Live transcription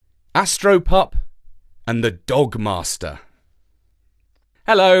Astropup and the Dog Master.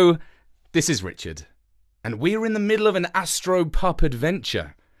 Hello, this is Richard, and we're in the middle of an Astropup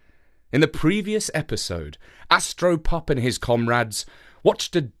adventure. In the previous episode, Astropup and his comrades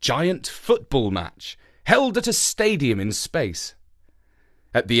watched a giant football match held at a stadium in space.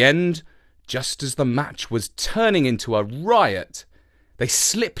 At the end, just as the match was turning into a riot, they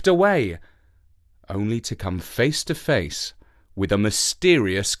slipped away, only to come face to face with a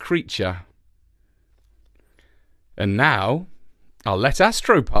mysterious creature. And now, I'll let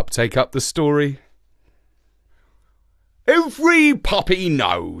Astropup take up the story. Every puppy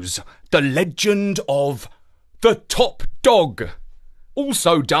knows the legend of the top dog,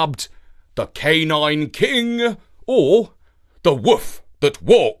 also dubbed the Canine King or the wolf that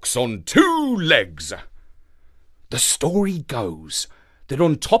walks on two legs. The story goes that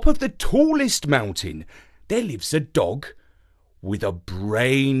on top of the tallest mountain there lives a dog with a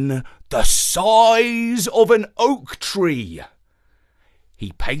brain the size of an oak tree.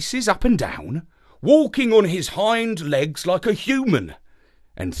 He paces up and down, walking on his hind legs like a human,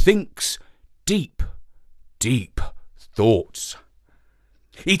 and thinks deep, deep thoughts.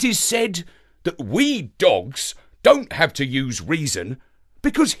 It is said that we dogs don't have to use reason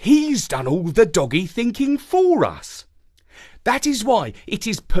because he's done all the doggy thinking for us. That is why it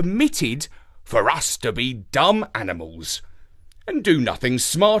is permitted for us to be dumb animals and do nothing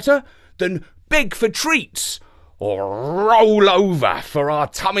smarter than beg for treats or roll over for our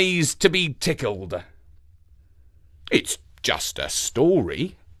tummies to be tickled. It's just a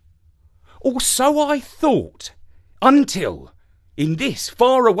story. Or so I thought, until, in this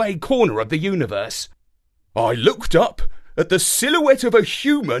faraway corner of the universe, I looked up at the silhouette of a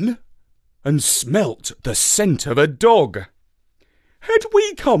human and smelt the scent of a dog. Had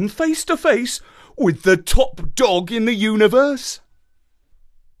we come face to face with the top dog in the universe?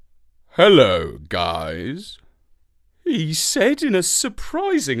 "Hello, guys," he said in a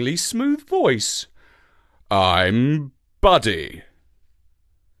surprisingly smooth voice. "I'm Buddy."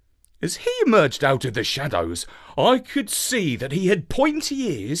 As he emerged out of the shadows, I could see that he had pointy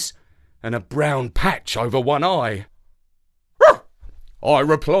ears and a brown patch over one eye. I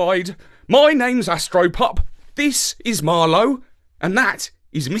replied, "My name's Astropup, this is Marlowe, and that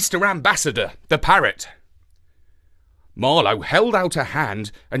is Mr. Ambassador, the parrot." Marlowe held out a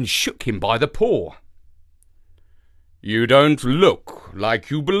hand and shook him by the paw. "You don't look like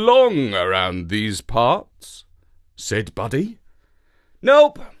you belong around these parts," said Buddy.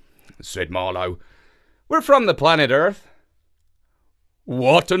 "Nope," said Marlowe. "We're from the planet Earth."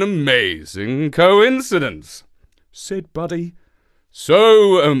 "What an amazing coincidence," said Buddy.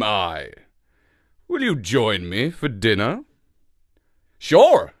 "So am I. Will you join me for dinner?"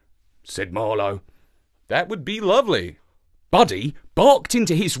 "Sure," said Marlowe. "That would be lovely." Buddy barked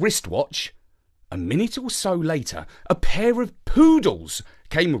into his wristwatch. A minute or so later, a pair of poodles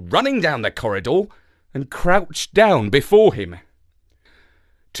came running down the corridor and crouched down before him.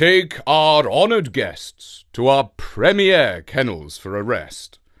 "Take our honoured guests to our premier kennels for a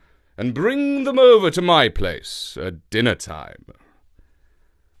rest, and bring them over to my place at dinner time."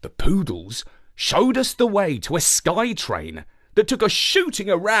 The poodles showed us the way to a sky train that took us shooting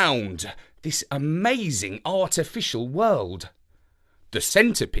around this amazing artificial world. The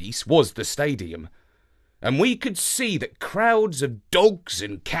centrepiece was the stadium, and we could see that crowds of dogs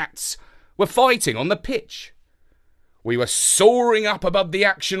and cats were fighting on the pitch. We were soaring up above the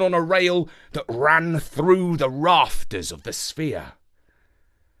action on a rail that ran through the rafters of the sphere.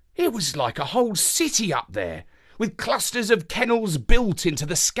 It was like a whole city up there, with clusters of kennels built into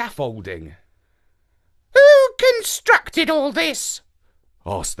the scaffolding. "Who constructed all this?"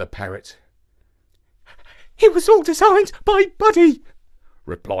 asked the parrot. "It was all designed by Buddy,"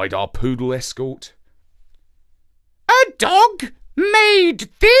 replied our poodle escort. "A dog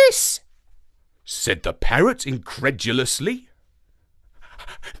made this?" said the parrot incredulously.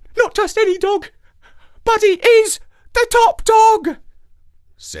 "Not just any dog. Buddy is the top dog,"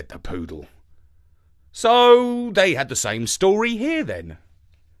 said the poodle. So they had the same story here then.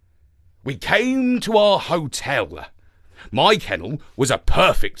 We came to our hotel. My kennel was a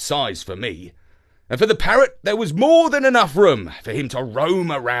perfect size for me, and for the parrot there was more than enough room for him to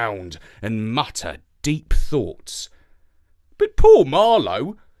roam around and mutter deep thoughts. But poor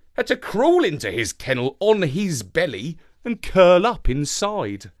Marlowe had to crawl into his kennel on his belly and curl up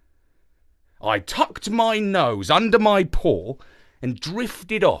inside. I tucked my nose under my paw and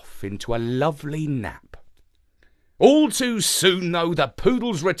drifted off into a lovely nap. All too soon, though, the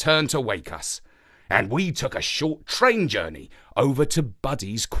poodles returned to wake us, and we took a short train journey over to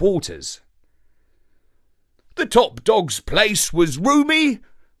Buddy's quarters. The top dog's place was roomy,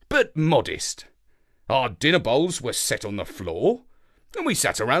 but modest. Our dinner bowls were set on the floor, and we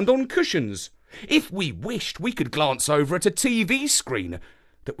sat around on cushions. If we wished, we could glance over at a TV screen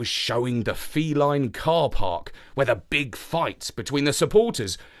that was showing the feline car park where the big fight between the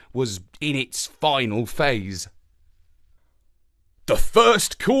supporters was in its final phase. The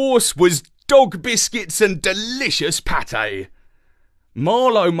first course was dog biscuits and delicious pâté.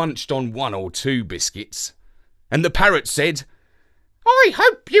 Marlowe munched on 1 or 2 biscuits, and the parrot said, I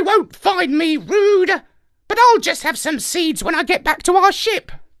hope you won't find me rude, but I'll just have some seeds when I get back to our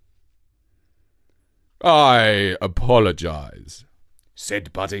ship. I apologize,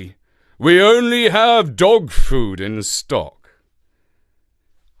 said Buddy. We only have dog food in stock.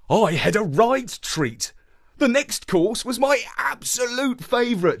 I had a right treat. The next course was my absolute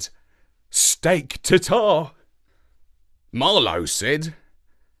favourite, steak tartare. Marlowe said,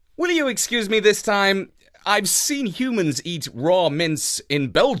 Will you excuse me this time? I've seen humans eat raw mince in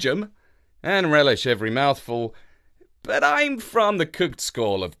Belgium and relish every mouthful, but I'm from the cooked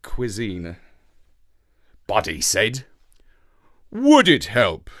school of cuisine. Buddy said, Would it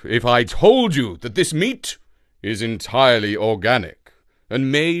help if I told you that this meat is entirely organic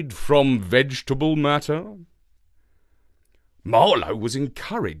and made from vegetable matter? Marlowe was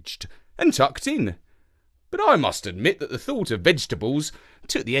encouraged and tucked in, but I must admit that the thought of vegetables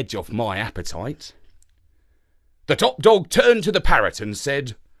took the edge off my appetite. The top dog turned to the parrot and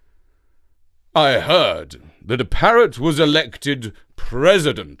said, I heard that a parrot was elected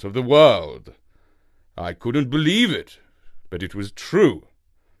president of the world. I couldn't believe it, but it was true.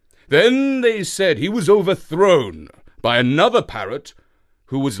 Then they said he was overthrown by another parrot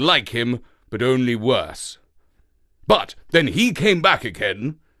who was like him, but only worse. But then he came back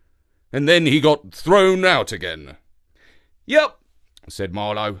again, and then he got thrown out again. Yep, said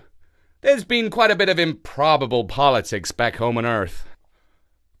Marlowe. There's been quite a bit of improbable politics back home on Earth.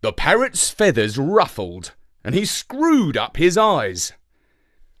 The parrot's feathers ruffled, and he screwed up his eyes.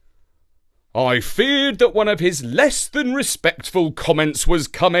 I feared that one of his less than respectful comments was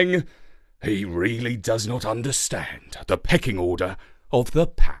coming. He really does not understand the pecking order of the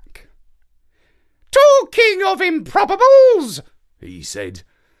pack. Talking of improbables, he said,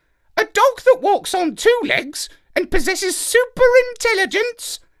 a dog that walks on 2 legs and possesses super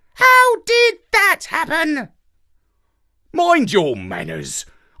intelligence? How did that happen? Mind your manners.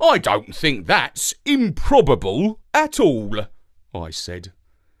 I don't think that's improbable at all, I said.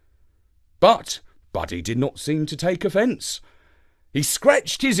 But Buddy did not seem to take offence. He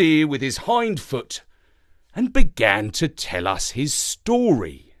scratched his ear with his hind foot and began to tell us his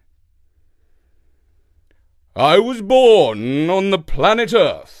story. I was born on the planet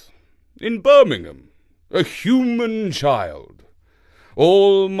Earth, in Birmingham, a human child.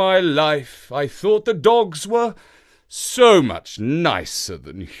 All my life I thought the dogs were so much nicer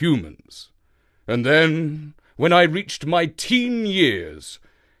than humans. And then, when I reached my teen years,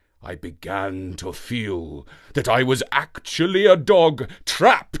 I began to feel that I was actually a dog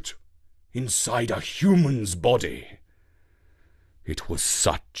trapped inside a human's body. It was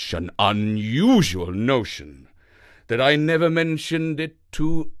such an unusual notion that I never mentioned it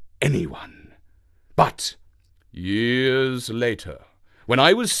to anyone. But years later, when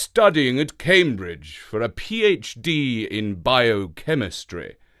I was studying at Cambridge for a PhD in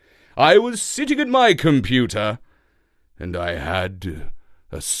biochemistry, I was sitting at my computer and I had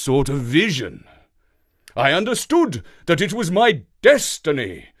a sort of vision. I understood that it was my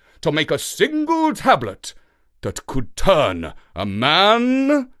destiny to make a single tablet that could turn a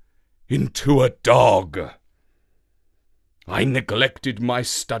man into a dog. I neglected my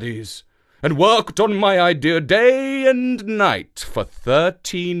studies and worked on my idea day and night for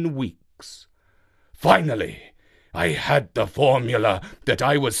 13 weeks. Finally, I had the formula that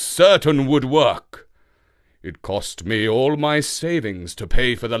I was certain would work. It cost me all my savings to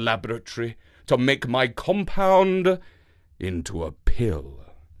pay for the laboratory to make my compound into a pill.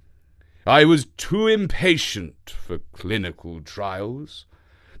 I was too impatient for clinical trials.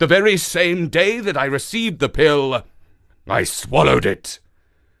 The very same day that I received the pill, I swallowed it,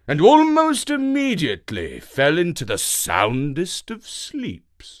 and almost immediately fell into the soundest of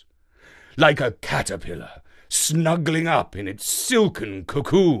sleeps, like a caterpillar snuggling up in its silken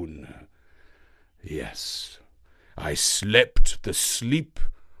cocoon. Yes, I slept the sleep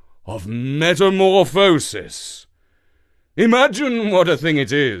of metamorphosis. Imagine what a thing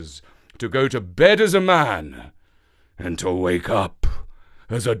it is to go to bed as a man and to wake up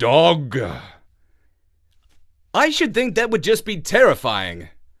as a dog. I should think that would just be terrifying,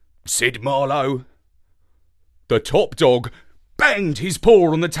 said Marlowe. The top dog banged his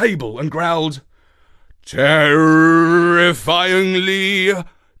paw on the table and growled, Terrifyingly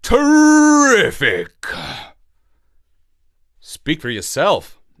Terrific! Speak for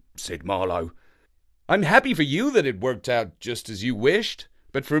yourself, said Marlowe. I'm happy for you that it worked out just as you wished,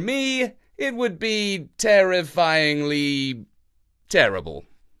 but for me, it would be terrifyingly terrible.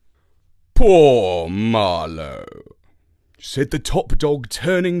 Poor Marlowe, said the top dog,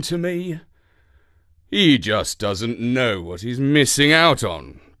 turning to me. He just doesn't know what he's missing out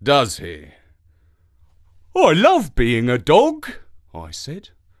on, does he? I love being a dog, I said.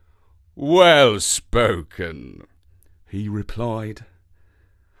 Well spoken, he replied.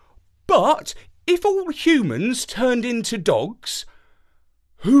 But if all humans turned into dogs,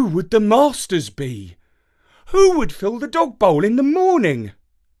 who would the masters be? Who would fill the dog bowl in the morning?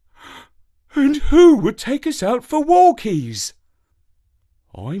 And who would take us out for walkies?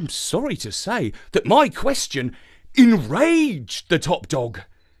 I'm sorry to say that my question enraged the top dog.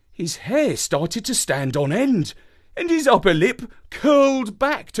 His hair started to stand on end, and his upper lip curled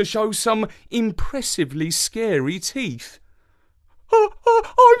back to show some impressively scary teeth.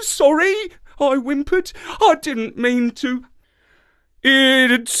 I'm sorry, I whimpered. I didn't mean to.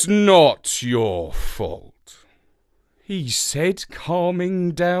 It's not your fault, he said,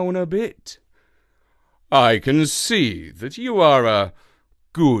 calming down a bit. I can see that you are a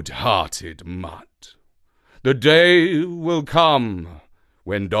good-hearted mutt. The day will come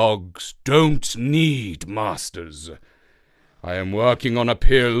when dogs don't need masters. I am working on a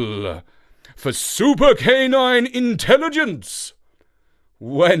pill for super canine intelligence.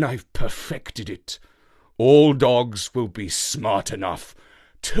 When I've perfected it, all dogs will be smart enough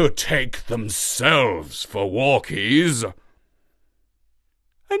to take themselves for walkies.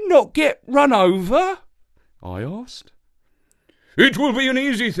 And not get run over? I asked. It will be an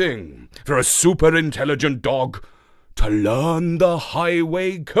easy thing for a super intelligent dog to learn the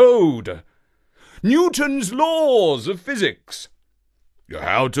highway code, Newton's laws of physics,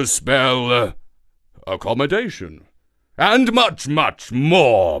 how to spell accommodation, and much, much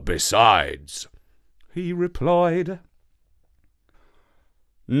more besides, he replied.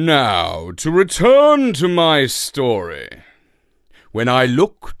 Now, to return to my story. When I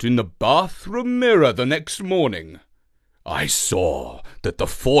looked in the bathroom mirror the next morning, I saw that the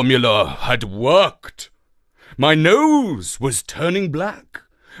formula had worked. My nose was turning black,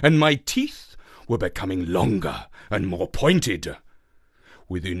 and my teeth were becoming longer and more pointed.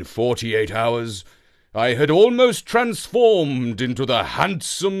 Within 48 hours, I had almost transformed into the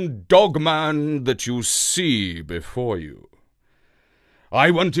handsome dogman that you see before you.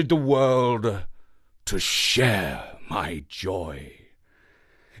 I wanted the world to share my joy.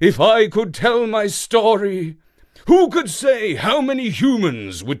 If I could tell my story, who could say how many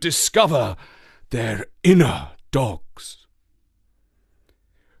humans would discover their inner dogs?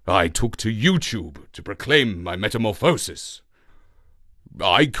 I took to YouTube to proclaim my metamorphosis.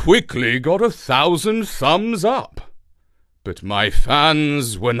 I quickly got 1,000 thumbs up. But my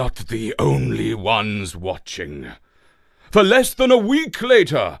fans were not the only ones watching. For less than a week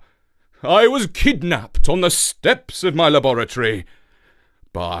later, I was kidnapped on the steps of my laboratory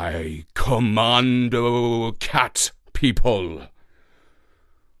by commando cat people.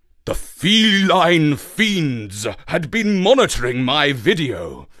 The feline fiends had been monitoring my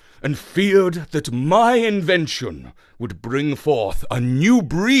video and feared that my invention would bring forth a new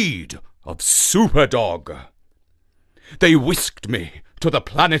breed of superdog. They whisked me to the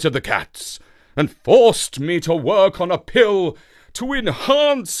planet of the cats and forced me to work on a pill to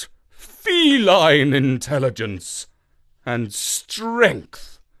enhance feline intelligence and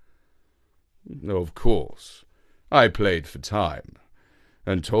strength. Of course, I played for time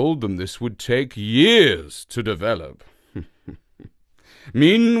and told them this would take years to develop.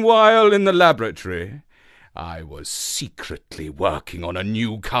 Meanwhile, in the laboratory, I was secretly working on a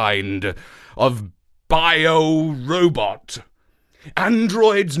new kind of bio-robot.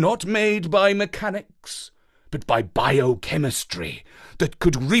 Androids not made by mechanics, but by biochemistry that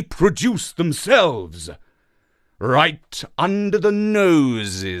could reproduce themselves. Right under the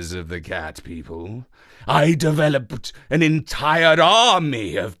noses of the cat people, I developed an entire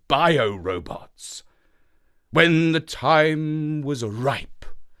army of bio-robots. When the time was ripe,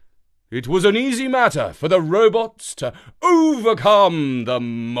 it was an easy matter for the robots to overcome the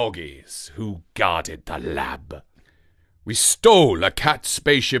Moggies who guarded the lab. We stole a cat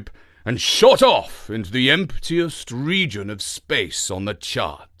spaceship and shot off into the emptiest region of space on the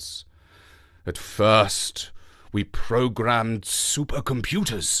charts. At first, we programmed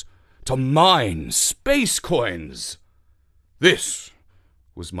supercomputers to mine space coins. This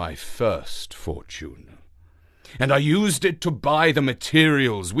was my first fortune, and I used it to buy the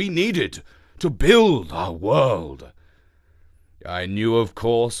materials we needed to build our world. I knew, of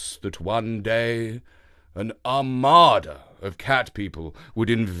course, that one day an armada of cat people would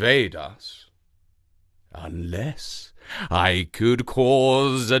invade us. Unless I could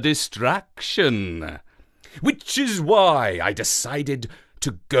cause a distraction. Which is why I decided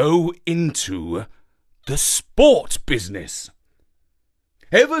to go into the sport business.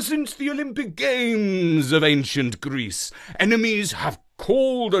 Ever since the Olympic Games of ancient Greece, enemies have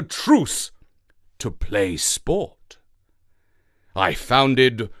called a truce to play sport. I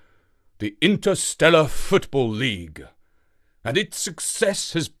founded the Interstellar Football League, and its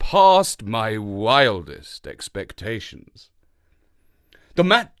success has passed my wildest expectations. The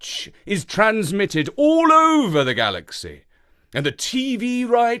match is transmitted all over the galaxy, and the TV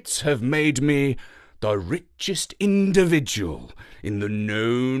rights have made me the richest individual in the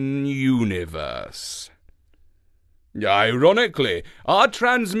known universe. Ironically, our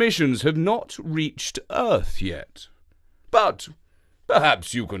transmissions have not reached Earth yet. But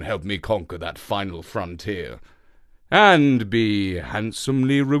perhaps you can help me conquer that final frontier, and be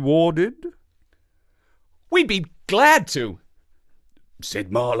handsomely rewarded? We'd be glad to,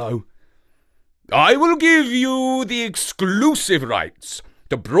 said Marlowe. I will give you the exclusive rights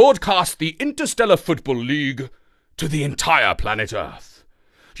to broadcast the Interstellar Football League to the entire planet Earth.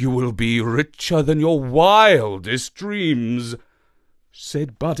 You will be richer than your wildest dreams,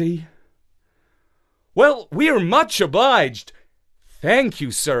 said Buddy. Well, we're much obliged. Thank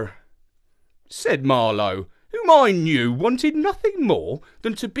you, sir, said Marlowe, whom I knew wanted nothing more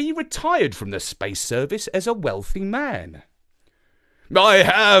than to be retired from the space service as a wealthy man. I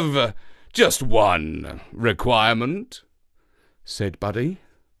have just one requirement, said Buddy.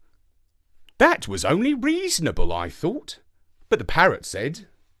 That was only reasonable, I thought, but the parrot said,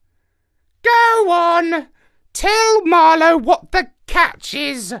 Go on, tell Marlowe what the catch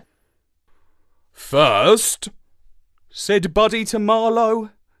is. First, said Buddy to Marlowe,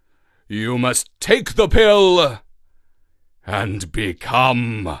 you must take the pill and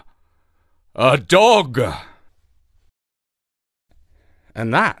become a dog.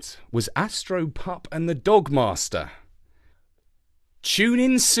 And that was Astropup and the Dogmaster. Tune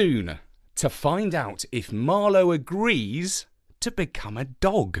in soon to find out if Marlowe agrees to become a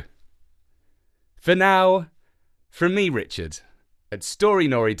dog. For now, from me, Richard, at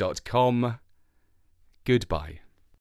storynori.com, goodbye.